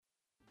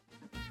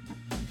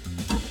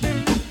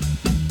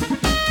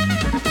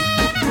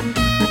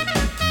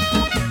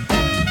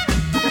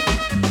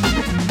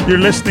You're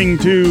listening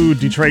to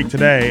Detroit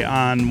Today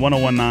on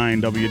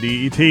 101.9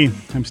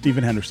 WDET. I'm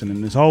Stephen Henderson,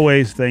 and as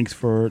always, thanks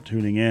for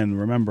tuning in.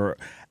 Remember,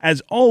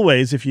 as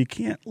always, if you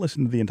can't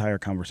listen to the entire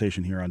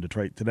conversation here on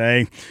Detroit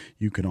Today,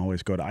 you can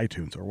always go to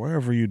iTunes or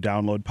wherever you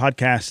download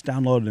podcasts.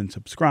 Download and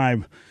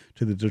subscribe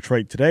to the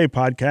Detroit Today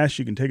podcast.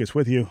 You can take us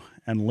with you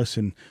and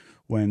listen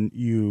when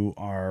you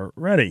are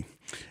ready.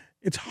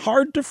 It's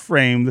hard to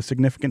frame the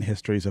significant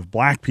histories of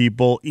Black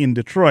people in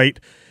Detroit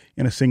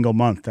in a single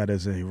month. That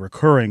is a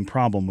recurring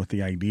problem with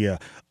the idea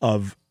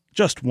of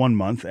just 1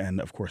 month,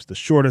 and of course the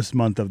shortest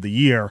month of the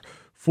year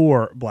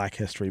for Black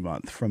History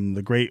Month. From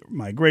the Great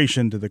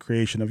Migration to the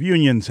creation of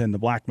unions and the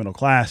Black middle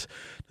class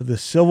to the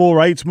Civil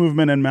Rights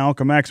Movement and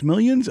Malcolm X,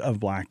 millions of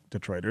Black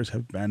Detroiters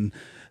have been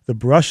the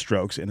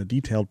brushstrokes in a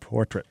detailed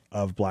portrait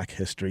of Black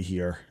history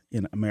here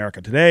in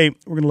America. Today,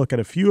 we're going to look at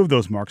a few of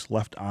those marks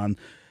left on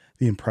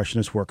the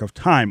Impressionist work of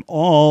time,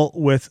 all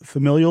with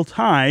familial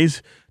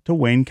ties to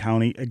Wayne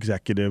County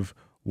Executive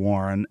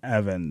Warren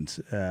Evans.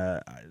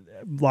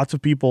 Lots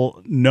of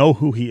people know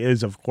who he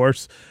is, of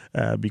course,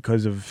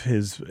 because of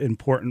his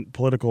important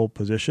political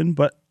position,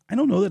 but I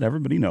don't know that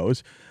everybody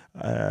knows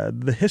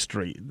the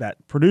history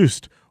that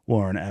produced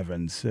Warren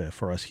Evans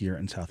for us here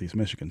in Southeast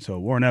Michigan. So,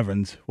 Warren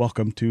Evans,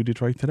 welcome to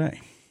Detroit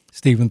Today.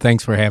 Stephen,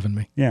 thanks for having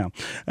me. Yeah.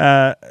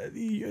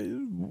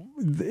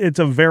 It's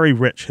a very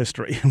rich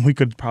history, and we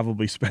could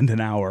probably spend an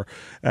hour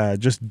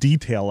just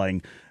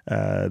detailing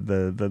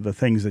the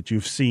things that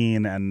you've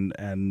seen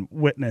and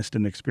witnessed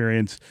and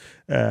experienced.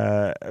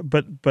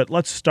 But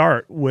let's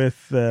start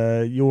with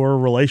your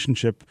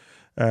relationship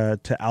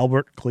to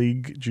Albert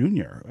Klieg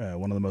Jr.,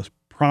 one of the most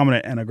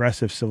prominent and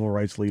aggressive civil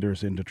rights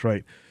leaders in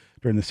Detroit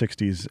during the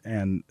 60s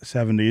and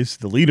 70s,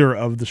 the leader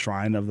of the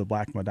Shrine of the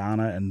Black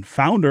Madonna and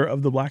founder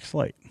of the Black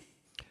Slate.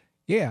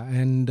 Yeah,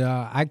 and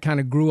I kind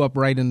of grew up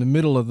right in the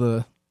middle of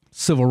the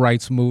civil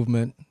rights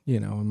movement,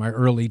 in my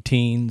early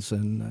teens,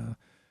 and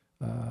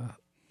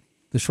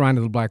the Shrine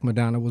of the Black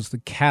Madonna was the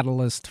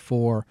catalyst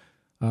for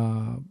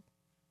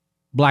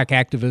Black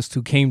activists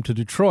who came to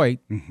Detroit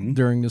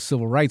during the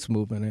civil rights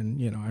movement.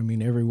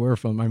 And, everywhere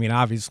from,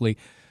 obviously,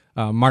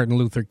 Martin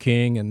Luther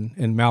King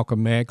and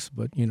Malcolm X,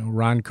 but,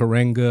 Ron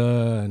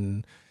Karenga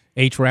and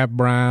H. Rap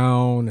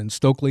Brown and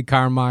Stokely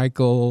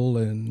Carmichael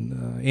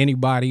and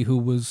anybody who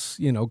was,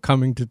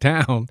 coming to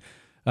town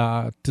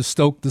to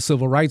stoke the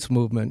civil rights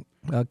movement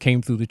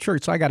came through the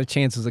church. So I got a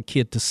chance as a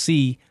kid to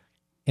see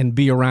and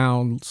be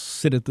around,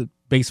 sit at the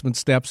basement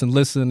steps and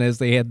listen as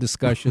they had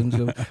discussions.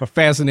 A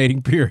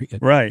fascinating period.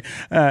 Right.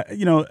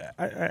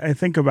 I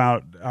think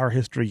about our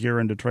history here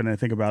in Detroit, and I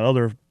think about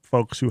other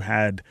folks who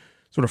had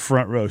sort of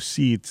front row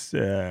seats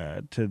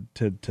to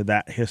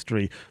that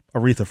history.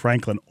 Aretha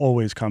Franklin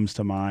always comes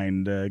to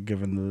mind,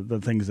 given the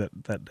things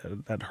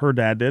that her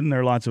dad did, and there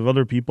are lots of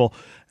other people.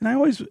 And I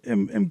always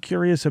am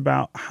curious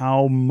about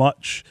how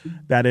much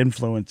that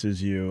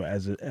influences you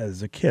as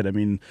a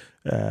kid.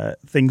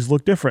 Things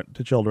look different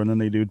to children than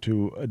they do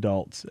to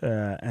adults,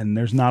 and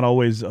there's not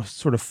always a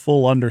sort of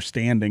full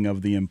understanding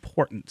of the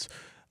importance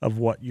of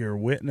what you're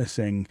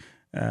witnessing.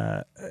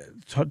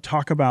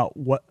 Talk about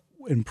what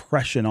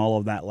impression all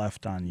of that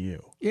left on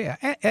you. Yeah,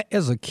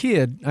 as a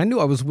kid, I knew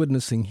I was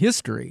witnessing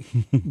history,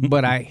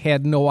 but I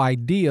had no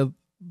idea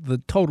the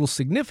total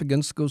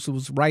significance because it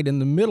was right in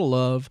the middle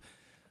of,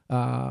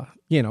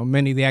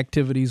 many of the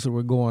activities that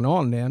were going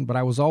on then. But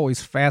I was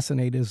always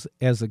fascinated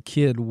as a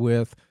kid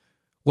with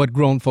what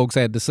grown folks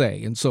had to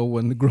say. And so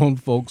when the grown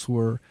folks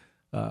were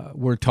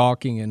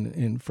talking,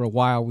 and for a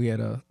while we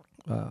had a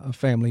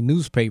family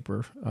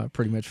newspaper,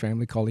 pretty much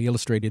family, called the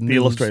Illustrated News. The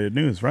Illustrated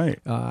News, right.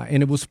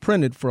 And it was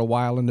printed for a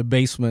while in the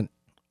basement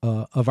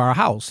of our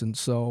house. And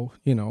so,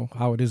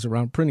 how it is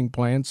around printing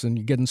plants, and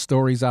you're getting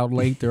stories out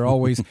late. There are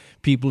always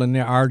people in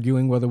there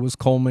arguing, whether it was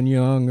Coleman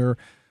Young or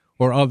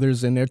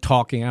others, and they're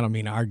talking. I don't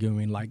mean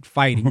arguing like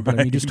fighting, but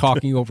I mean just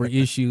talking over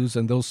issues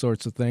and those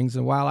sorts of things.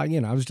 And while I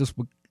was just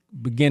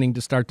beginning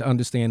to start to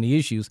understand the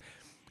issues,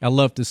 I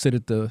loved to sit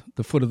at the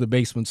foot of the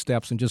basement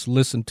steps and just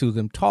listen to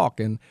them talk.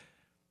 And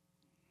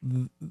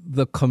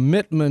the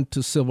commitment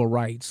to civil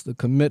rights, the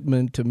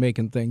commitment to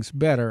making things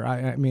better.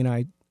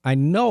 I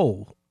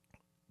know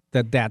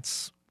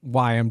that's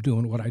why I'm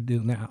doing what I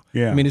do now.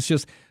 Yeah. It's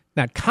just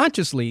not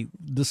consciously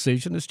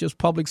decision. It's just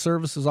public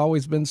service has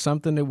always been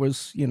something that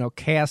was,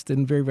 cast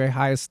in very, very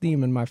high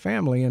esteem in my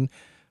family. And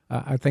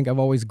I think I've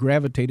always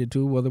gravitated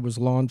to, whether it was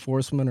law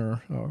enforcement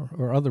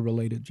or other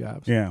related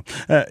jobs. Yeah.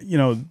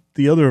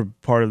 The other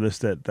part of this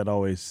that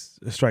always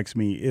strikes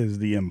me is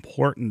the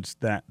importance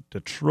that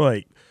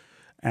Detroit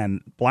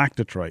and Black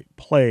Detroit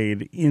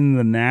played in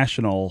the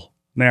national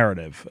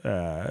narrative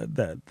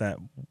that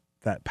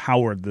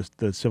powered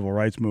the civil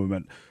rights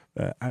movement.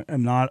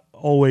 I'm not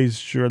always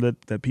sure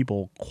that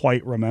people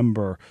quite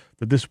remember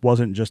that this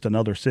wasn't just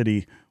another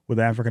city with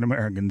African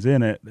Americans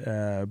in it,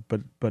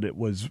 but it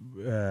was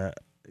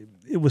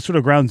sort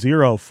of ground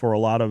zero for a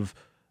lot of,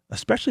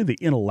 especially the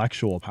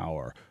intellectual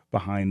power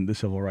behind the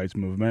civil rights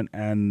movement,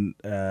 and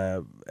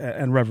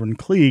Reverend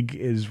Klieg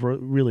is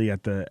really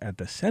at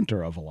the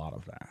center of a lot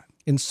of that.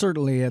 And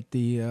certainly at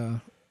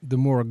the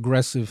more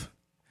aggressive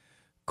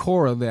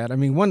core of that. I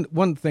mean,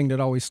 one thing that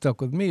always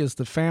stuck with me is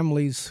the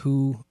families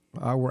who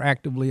were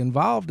actively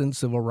involved in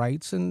civil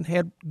rights and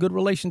had good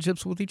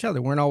relationships with each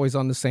other. Weren't always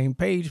on the same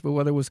page, but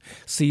whether it was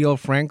C.L.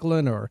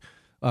 Franklin or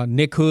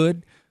Nick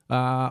Hood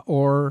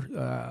or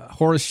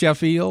Horace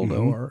Sheffield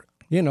or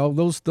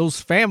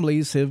those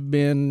families have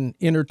been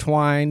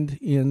intertwined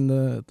in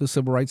the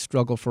civil rights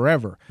struggle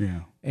forever.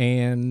 Yeah.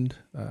 And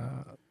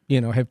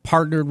have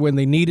partnered when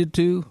they needed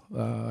to,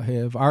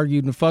 have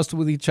argued and fussed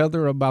with each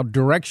other about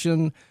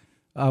direction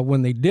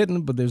when they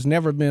didn't, but there's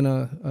never been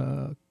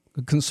a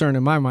concern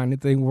in my mind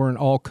that they weren't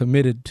all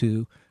committed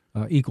to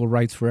equal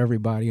rights for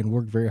everybody and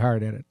worked very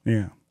hard at it.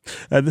 Yeah.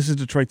 This is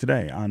Detroit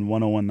Today on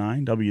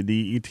 101.9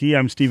 WDET.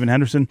 I'm Stephen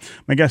Henderson.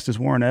 My guest is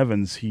Warren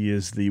Evans. He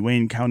is the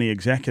Wayne County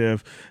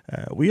Executive.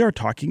 We are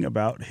talking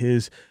about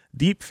his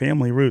deep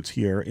family roots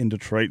here in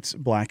Detroit's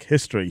Black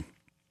history.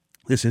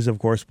 This is, of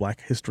course,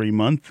 Black History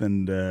Month,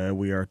 and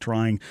we are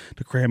trying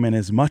to cram in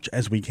as much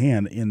as we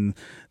can in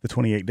the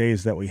 28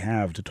 days that we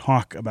have to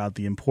talk about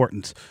the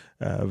importance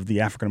of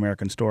the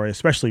African-American story,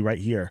 especially right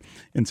here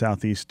in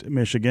Southeast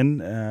Michigan.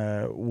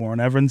 Warren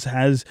Evans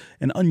has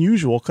an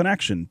unusual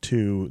connection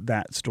to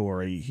that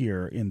story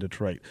here in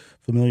Detroit,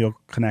 familial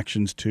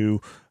connections to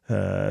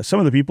some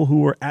of the people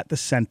who were at the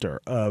center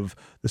of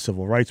the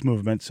civil rights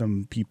movement,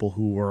 some people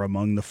who were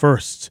among the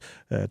first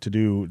to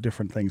do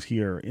different things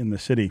here in the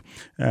city.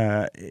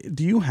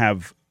 Do you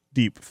have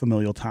deep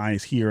familial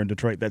ties here in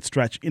Detroit that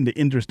stretch into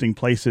interesting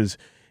places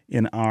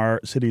in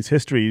our city's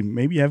history?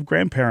 Maybe you have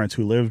grandparents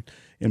who lived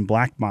in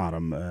Black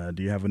Bottom.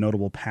 Do you have a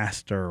notable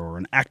pastor or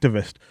an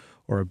activist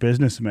or a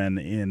businessman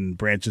in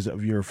branches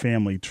of your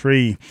family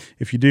tree?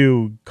 If you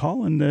do,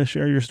 call and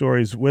share your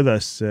stories with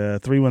us.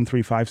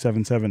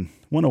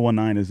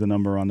 313-577-1019 is the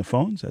number on the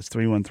phones. That's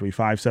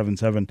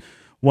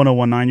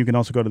 313-577-1019. You can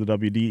also go to the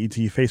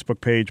WDET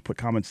Facebook page, put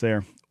comments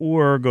there,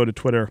 or go to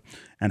Twitter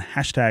and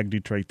hashtag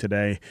Detroit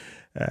Today,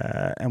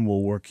 and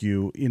we'll work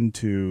you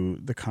into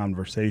the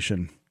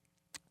conversation.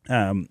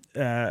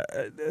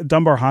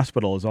 Dunbar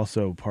Hospital is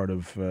also part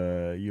of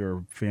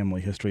your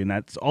family history, and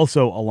that's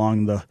also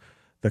along the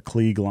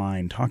Klieg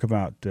line. Talk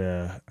about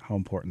how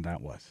important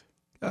that was.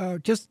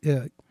 Just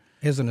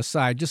as an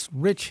aside, just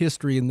rich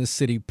history in this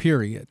city,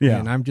 period. Yeah.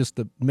 And I'm just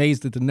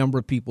amazed at the number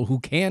of people who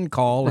can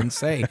call and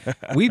say,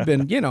 we've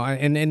been,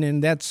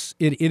 and that's,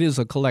 it is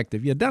a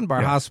collective. Yeah,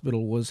 Dunbar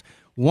Hospital was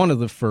one of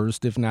the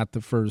first, if not the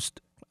first,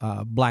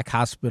 Black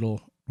hospital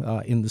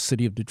in the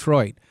city of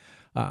Detroit.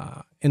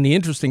 And the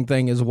interesting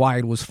thing is why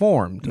it was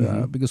formed,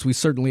 because we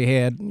certainly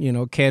had,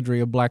 a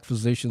cadre of Black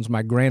physicians,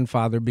 my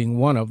grandfather being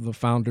one of the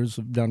founders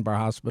of Dunbar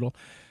Hospital.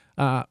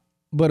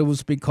 But it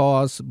was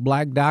because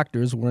Black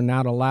doctors were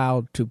not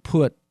allowed to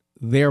put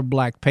their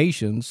Black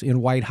patients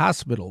in white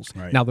hospitals.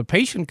 Right. Now, the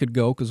patient could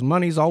go because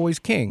money's always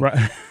king.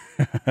 Right.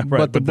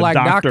 But the Black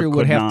doctor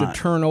would have not to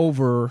turn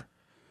over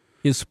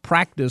his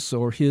practice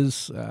or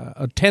his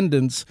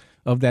attendance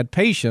of that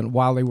patient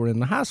while they were in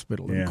the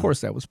hospital. And Yeah. of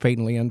course, that was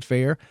patently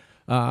unfair.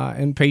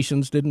 And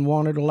patients didn't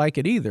want it or like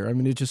it either. I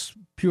mean, it's just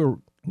pure,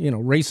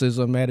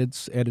 racism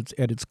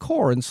at its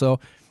core. And so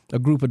a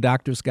group of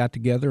doctors got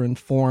together and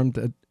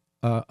formed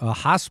a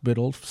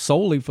hospital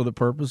solely for the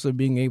purpose of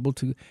being able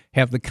to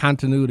have the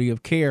continuity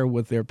of care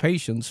with their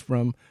patients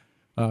from,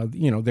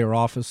 their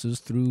offices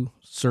through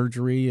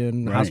surgery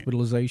and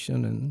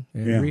hospitalization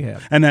and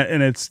rehab. And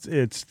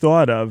it's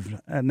thought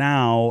of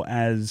now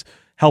as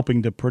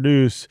helping to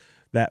produce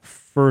that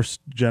first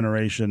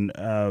generation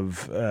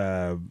of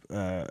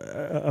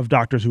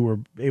doctors who were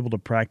able to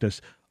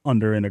practice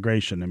under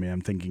integration. I mean,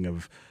 I'm thinking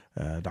of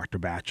Dr.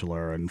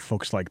 Batchelor and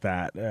folks like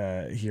that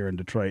here in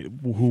Detroit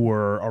who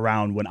were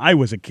around when I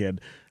was a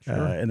kid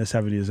in the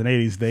 70s and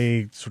 80s.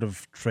 They sort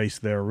of trace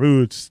their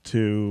roots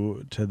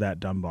to that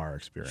Dunbar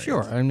experience.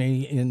 Sure. I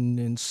mean,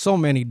 in so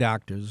many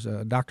doctors,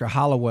 Dr.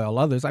 Hollowell,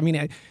 others. I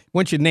mean,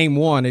 once you name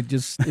one,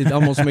 it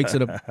almost makes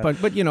it a. But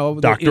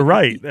Dr.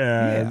 Wright,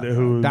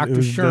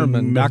 Dr.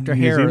 Sherman, Dr.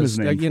 Harris,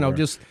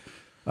 just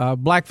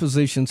Black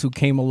physicians who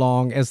came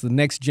along as the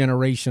next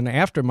generation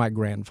after my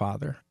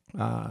grandfather.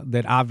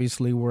 That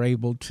obviously were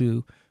able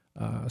to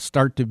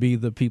start to be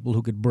the people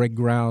who could break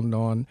ground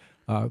on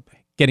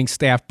getting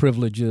staff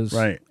privileges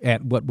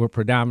at what were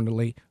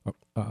predominantly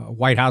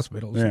white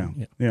hospitals.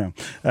 In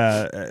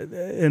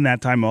that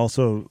time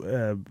also,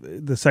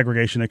 the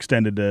segregation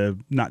extended to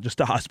not just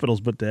to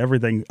hospitals, but to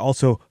everything,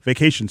 also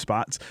vacation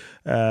spots.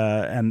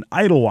 And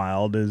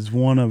Idlewild is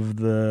one of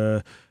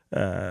the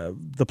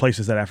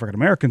places that African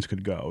Americans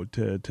could go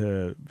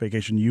to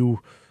vacation.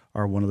 You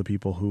are one of the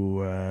people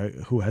who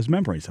has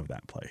memories of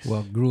that place.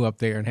 Well, grew up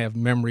there and have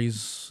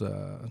memories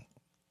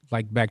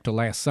like back to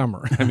last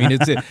summer. I mean,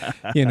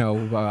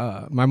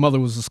 my mother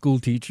was a school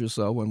teacher,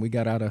 so when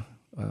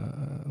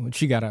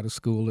she got out of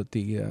school at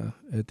the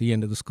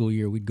end of the school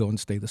year, we'd go and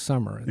stay the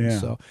summer. And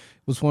so it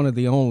was one of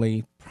the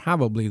only,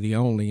 probably the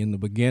only in the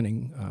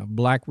beginning,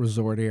 Black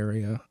resort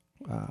area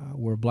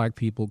where Black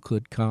people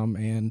could come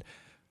and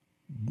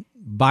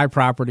buy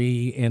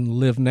property and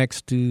live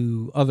next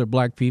to other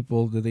Black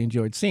people that they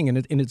enjoyed seeing.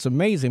 And it's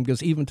amazing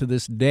because even to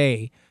this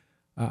day,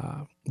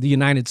 the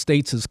United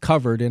States is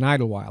covered in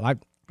Idlewild.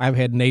 I've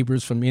had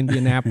neighbors from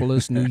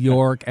Indianapolis, New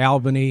York,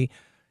 Albany,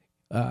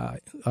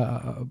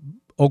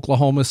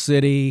 Oklahoma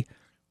City,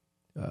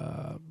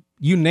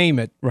 you name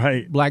it.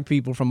 Right. Black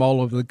people from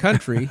all over the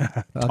country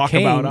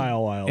came about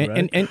Idlewild,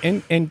 right?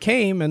 and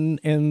came,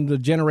 and the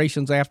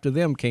generations after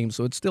them came.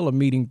 So it's still a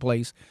meeting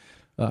place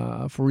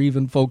for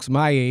even folks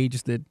my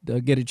age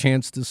that get a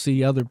chance to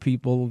see other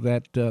people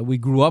that we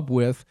grew up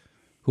with,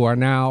 who are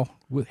now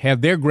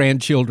have their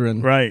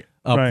grandchildren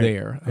up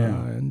there,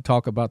 and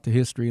talk about the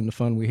history and the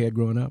fun we had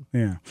growing up.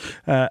 Yeah.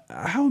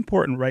 How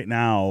important right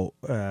now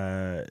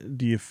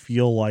do you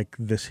feel like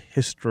this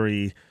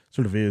history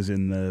sort of is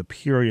in the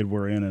period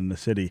we're in the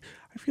city?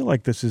 I feel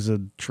like this is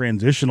a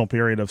transitional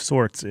period of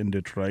sorts in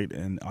Detroit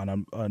and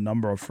on a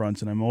number of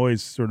fronts, and I'm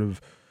always sort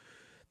of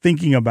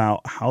thinking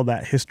about how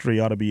that history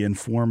ought to be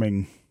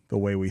informing the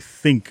way we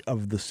think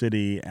of the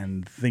city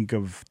and think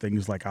of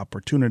things like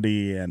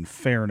opportunity and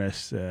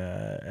fairness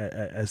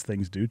as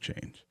things do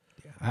change.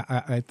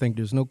 I think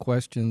there's no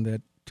question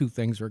that two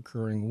things are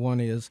occurring. One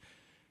is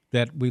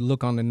that we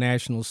look on the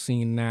national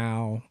scene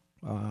now,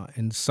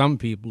 and some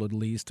people at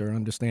least are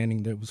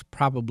understanding there was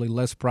probably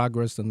less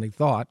progress than they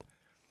thought.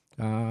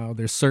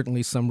 There's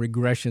certainly some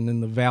regression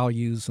in the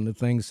values and the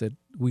things that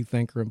we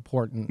think are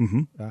important.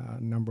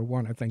 Mm-hmm. Number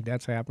one, I think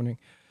that's happening.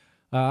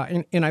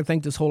 And I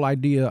think this whole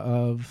idea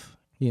of,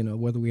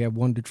 whether we have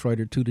one Detroit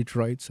or two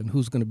Detroits and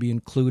who's going to be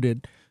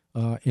included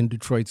in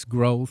Detroit's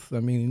growth. I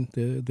mean,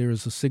 there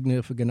is a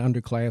significant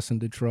underclass in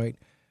Detroit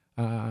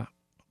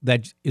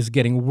that is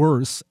getting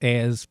worse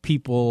as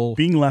people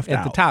being left at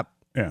out the top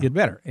get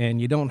better. And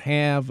you don't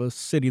have a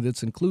city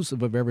that's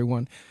inclusive of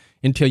everyone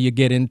until you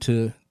get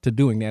into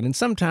doing that. And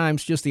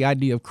sometimes just the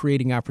idea of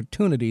creating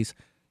opportunities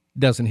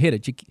doesn't hit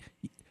it.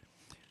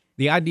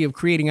 The idea of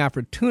creating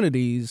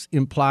opportunities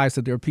implies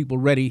that there are people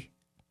ready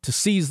to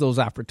seize those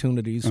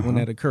opportunities when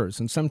that occurs.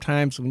 And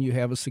sometimes when you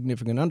have a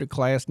significant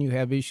underclass and you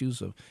have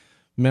issues of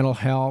mental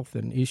health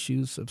and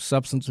issues of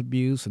substance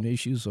abuse and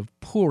issues of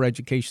poor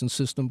education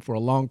system for a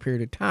long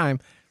period of time,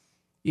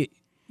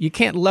 you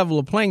can't level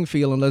a playing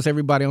field unless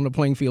everybody on the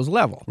playing field is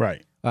level.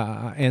 Right.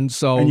 And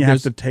you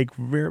have to take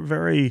very,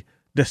 very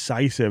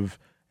decisive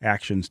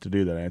actions to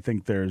do that. I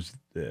think there's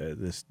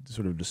this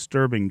sort of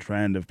disturbing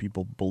trend of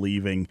people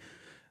believing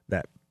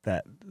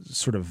that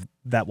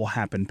will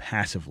happen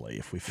passively.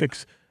 If we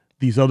fix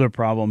these other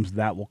problems,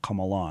 that will come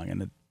along,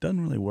 and it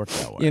doesn't really work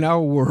that way. In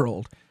our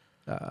world,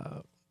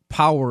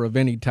 power of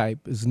any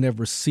type is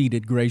never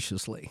ceded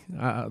graciously.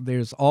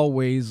 There's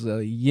always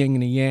a yin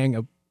and a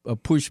yang, a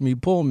push me,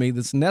 pull me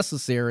that's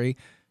necessary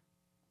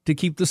to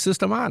keep the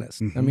system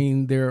honest. Mm-hmm. I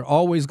mean, there are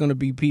always going to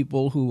be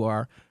people who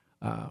are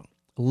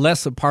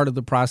less a part of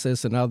the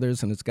process than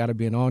others, and it's got to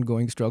be an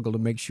ongoing struggle to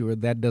make sure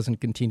that doesn't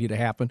continue to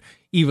happen,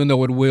 even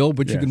though it will,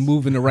 but you can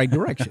move in the right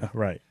direction.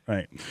 Right.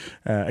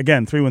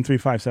 Again,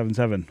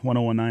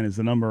 313-577-1019 is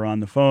the number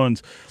on the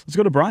phones. Let's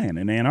go to Brian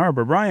in Ann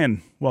Arbor.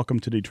 Brian, welcome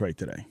to Detroit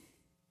today.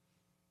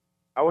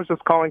 I was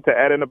just calling to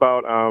add in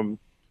about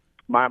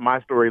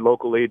my story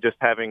locally, just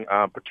having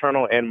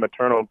paternal and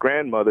maternal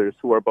grandmothers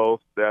who are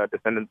both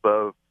descendants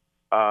of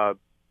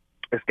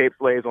escaped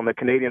slaves on the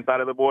Canadian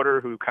side of the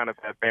border who kind of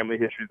have family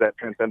histories that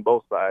transcend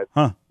both sides.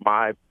 Huh.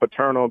 My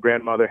paternal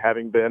grandmother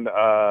having been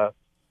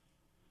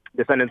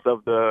descendants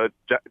of the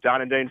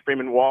John and Jane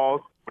Freeman Walls,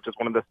 which is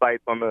one of the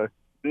sites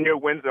near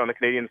Windsor on the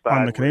Canadian side.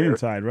 On the Canadian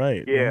side,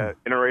 right. Yeah,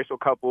 interracial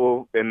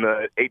couple in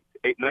the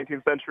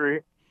 19th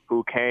century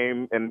who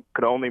came and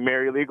could only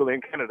marry legally in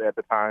Canada at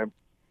the time.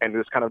 And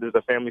there's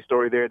a family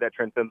story there that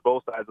transcends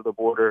both sides of the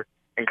border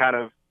and kind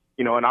of,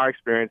 in our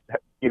experience,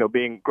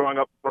 growing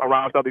up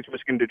around Southeast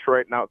Michigan,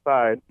 Detroit, and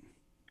outside,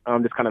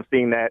 just kind of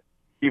seeing that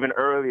even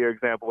earlier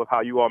example of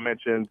how you all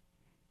mentioned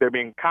there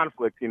being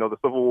conflict, the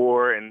Civil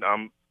War and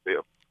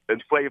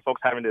enslaved folks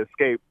having to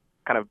escape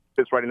kind of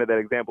fits right into that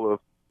example of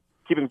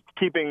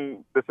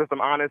keeping the system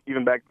honest,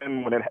 even back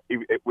then,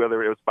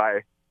 whether it was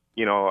by,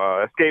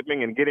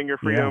 escaping and getting your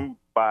freedom,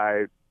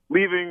 by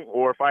leaving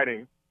or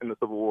fighting in the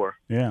Civil War.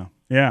 Yeah.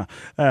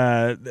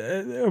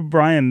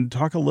 Brian,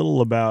 talk a little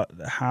about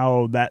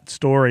how that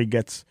story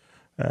gets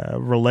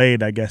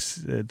relayed, I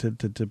guess,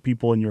 to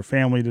people in your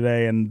family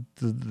today and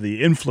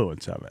the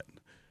influence of it.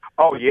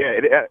 Oh,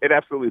 yeah, it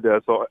absolutely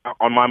does. So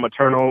on my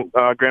maternal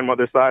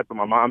grandmother's side, so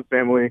my mom's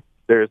family,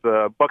 there's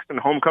a Buxton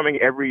homecoming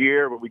every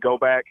year where we go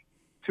back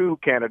to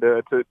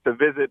Canada to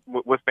visit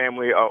with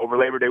family over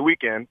Labor Day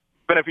weekend.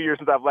 It's been a few years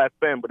since I've last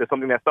been, but it's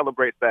something that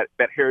celebrates that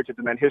heritage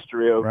and that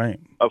history of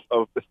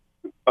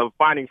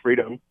finding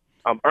freedom,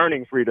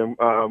 earning freedom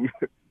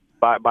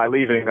by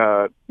leaving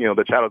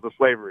the shadows of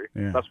slavery.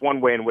 Yeah. That's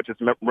one way in which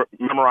it's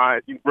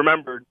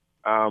remembered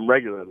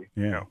regularly.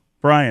 Yeah.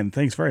 Brian,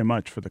 thanks very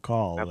much for the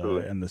call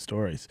and the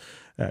stories.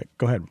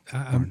 Go ahead.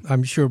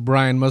 I'm sure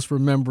Brian must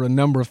remember a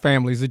number of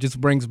families. It just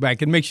brings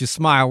back, it makes you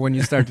smile when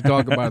you start to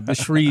talk about the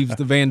Shreves,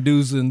 the Van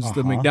Duzens,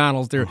 the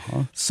McDonalds. There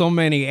are so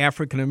many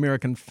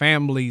African-American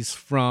families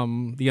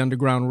from the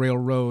Underground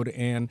Railroad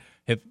and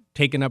have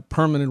taken up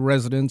permanent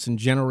residence and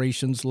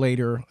generations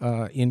later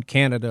in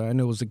Canada. I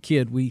know as a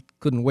kid, we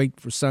couldn't wait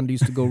for Sundays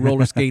to go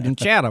roller skate in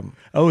Chatham.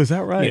 Oh, is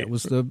that right? Yeah, it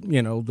was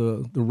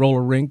the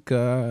roller rink,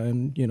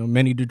 and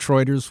many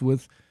Detroiters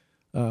with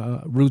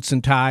roots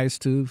and ties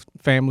to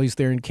families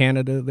there in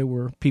Canada. There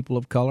were people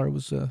of color. It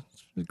was a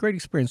great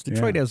experience.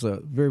 Detroit has a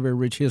very, very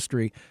rich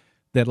history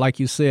that, like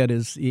you said,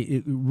 is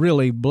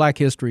really black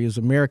history is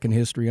American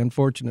history.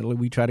 Unfortunately,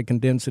 we try to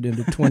condense it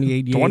into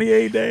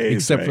 28 days,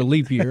 except for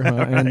leap year,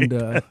 and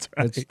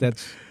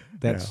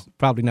that's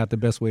probably not the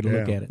best way to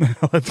look at it.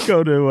 Let's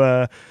go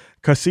to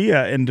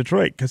Cassia in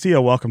Detroit.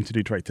 Cassia, welcome to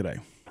Detroit Today.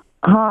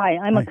 Hi,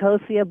 I'm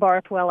Akosia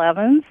Barthwell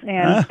Evans,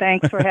 and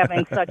thanks for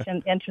having such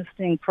an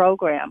interesting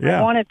program. Yeah.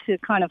 I wanted to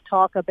kind of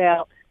talk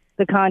about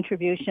the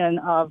contribution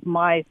of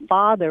my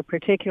father,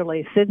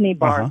 particularly Sidney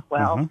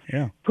Barthwell,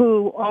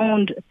 who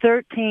owned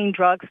 13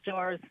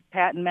 drugstores,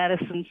 patent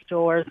medicine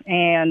stores,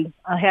 and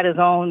had his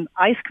own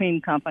ice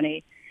cream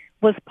company,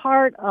 was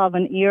part of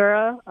an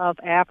era of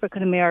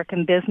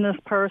African-American business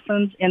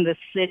persons in the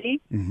city.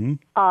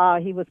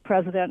 Mm-hmm. He was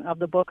president of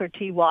the Booker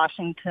T.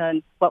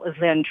 Washington, what was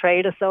then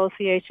Trade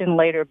Association,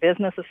 later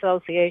Business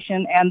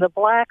Association, and the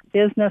black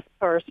business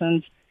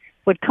persons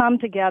would come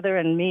together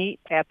and meet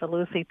at the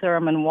Lucy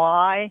Thurman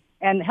Y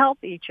and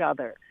help each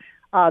other.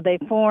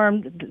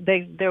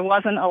 There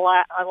wasn't a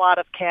lot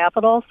of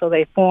capital, so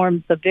they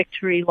formed the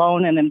Victory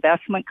Loan and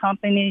Investment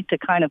Company to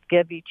kind of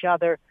give each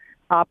other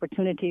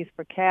opportunities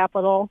for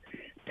capital.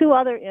 Two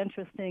other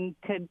interesting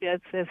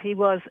tidbits is he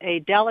was a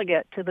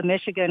delegate to the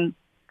Michigan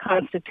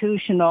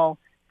Constitutional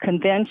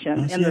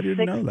Convention in the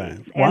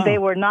 60s, and they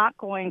were not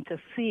going to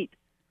seat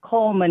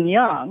Coleman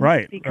Young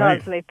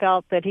because they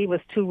felt that he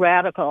was too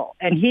radical.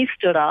 And he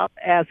stood up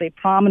as a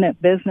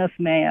prominent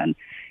businessman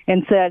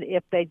and said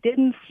if they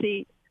didn't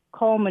seat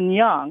Coleman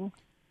Young,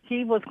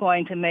 he was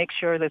going to make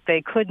sure that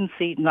they couldn't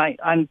seat, and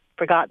I'm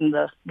forgotten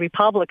the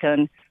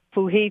Republican,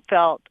 who he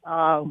felt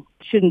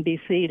shouldn't be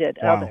seated.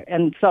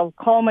 And so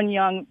Coleman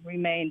Young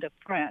remained a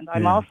friend.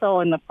 I'm also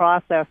in the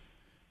process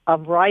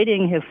of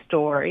writing his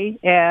story,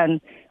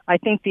 and I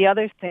think the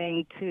other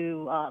thing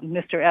to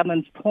Mr.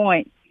 Evans'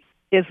 point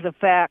is the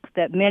fact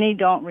that many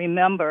don't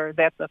remember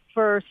that the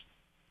first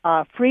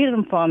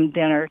Freedom Fund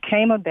dinner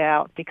came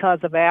about because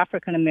of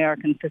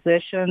African-American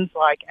physicians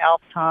like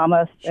Alf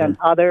Thomas and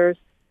others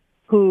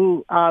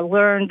who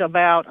learned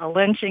about a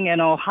lynching in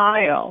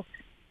Ohio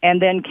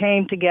and then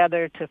came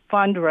together to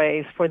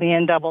fundraise for the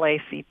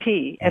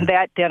NAACP. And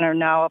that dinner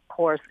now, of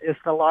course, is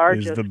the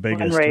largest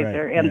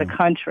fundraiser in the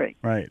country.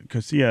 Right.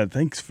 Cassia,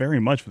 thanks very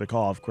much for the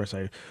call. Of course,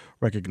 I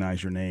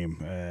recognize your name.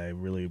 I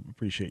really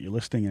appreciate you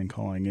listening and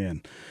calling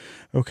in.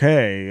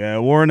 Okay,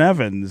 Warren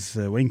Evans,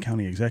 Wayne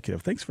County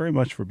Executive, thanks very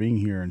much for being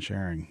here and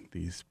sharing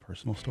these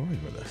personal stories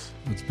with us.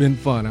 It's been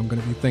fun. I'm going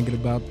to be thinking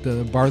about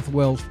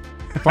Barthwell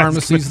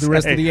pharmacies the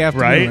rest of the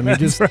afternoon. Right? I mean,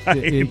 just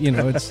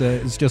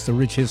it's just a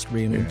rich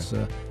history, and it's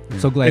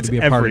so glad to be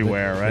a part of it. It's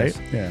everywhere, right?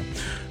 Yes.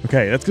 Yeah.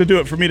 Okay, that's going to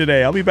do it for me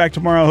today. I'll be back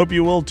tomorrow. I hope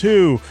you will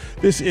too.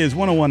 This is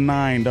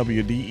 101.9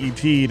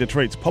 WDET,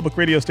 Detroit's public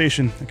radio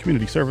station, a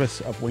community service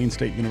of Wayne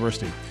State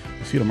University.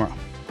 We'll see you tomorrow.